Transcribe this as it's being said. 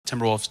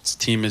Timberwolves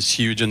team is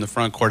huge in the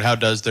front court. How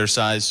does their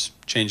size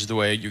change the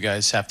way you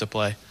guys have to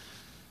play?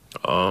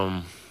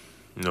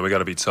 We got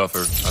to be tougher,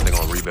 I think,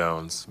 on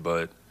rebounds.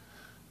 But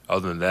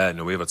other than that,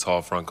 we have a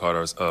tall front court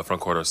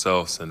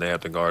ourselves, and they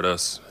have to guard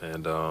us.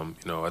 And,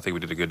 I think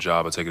we did a good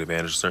job of taking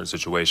advantage of certain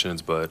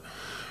situations, but,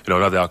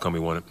 not the outcome we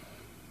wanted.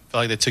 I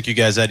feel like they took you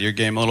guys out of your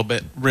game a little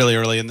bit really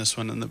early in this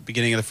one. In the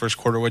beginning of the first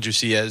quarter, what did you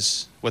see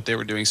as what they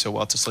were doing so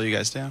well to slow you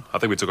guys down? I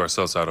think we took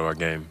ourselves out of our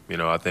game.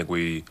 I think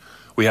we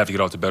have to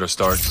get off to better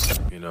starts.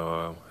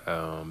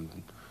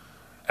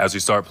 As we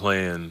start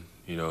playing,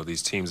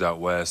 these teams out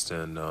west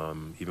and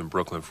even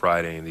Brooklyn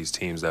Friday and these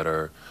teams that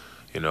are,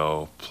 in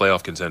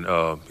playoff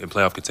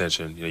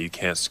contention, you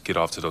can't get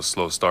off to those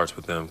slow starts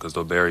with them because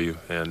they'll bury you.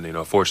 And,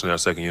 fortunately, our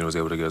second unit was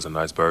able to get us a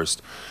nice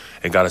burst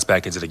and got us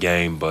back into the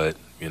game. But,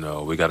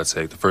 we got to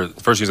take the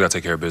first unit's got to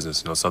take care of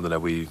business. Something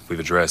that we've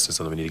addressed and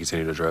something we need to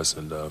continue to address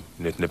and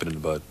nip it in the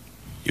bud.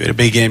 You had a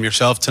big game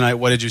yourself tonight.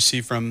 What did you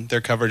see from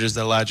their coverages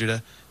that allowed you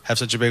to have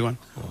such a big one?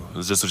 It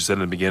was just what you said in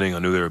the beginning. I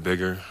knew they were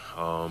bigger.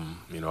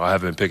 I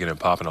haven't been picking and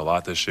popping a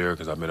lot this year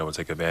because I've been able to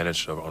take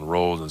advantage on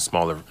rolls and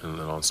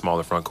on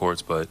smaller front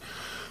courts. But,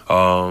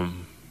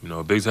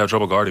 bigs have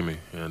trouble guarding me.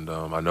 And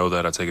I know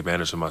that I take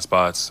advantage of my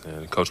spots,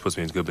 and Coach puts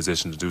me in a good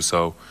position to do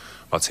so.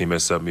 My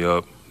teammates set me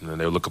up, and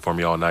they were looking for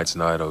me all night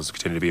tonight. I was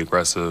continuing to be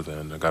aggressive,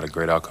 and I got a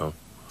great outcome.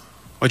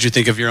 What did you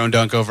think of your own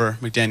dunk over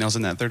McDaniels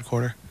in that third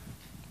quarter?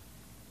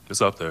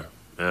 It's up there,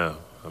 yeah.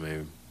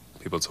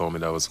 People told me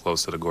that was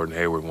close to the Gordon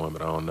Hayward one,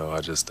 but I don't know.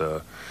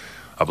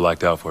 I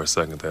blacked out for a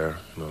second there.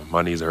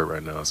 My knees hurt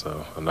right now,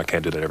 so I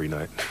can't do that every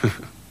night.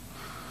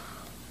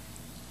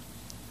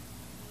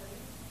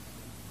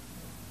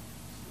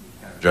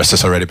 Addressed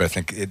this already, but I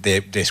think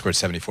they scored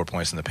 74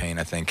 points in the paint.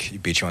 I think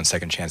it beat you on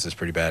second chances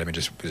pretty bad.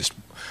 Just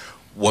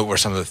what were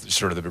some of the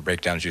sort of the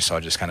breakdowns you saw,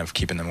 just kind of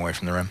keeping them away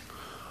from the rim?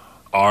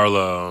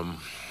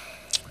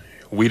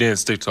 We didn't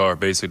stick to our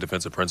basic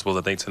defensive principles,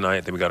 I think, tonight.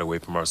 I think we got away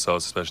from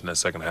ourselves, especially in that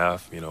second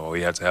half.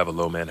 We had to have a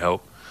low man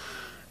help.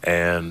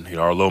 And,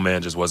 our low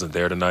man just wasn't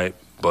there tonight.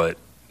 But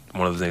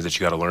one of the things that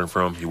you got to learn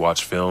from, you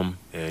watch film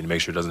and you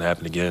make sure it doesn't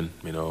happen again.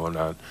 We're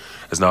not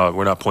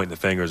pointing the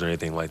fingers or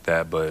anything like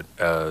that. But,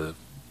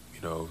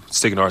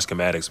 sticking to our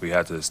schematics, we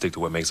had to stick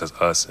to what makes us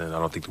us. And I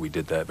don't think that we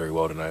did that very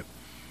well tonight.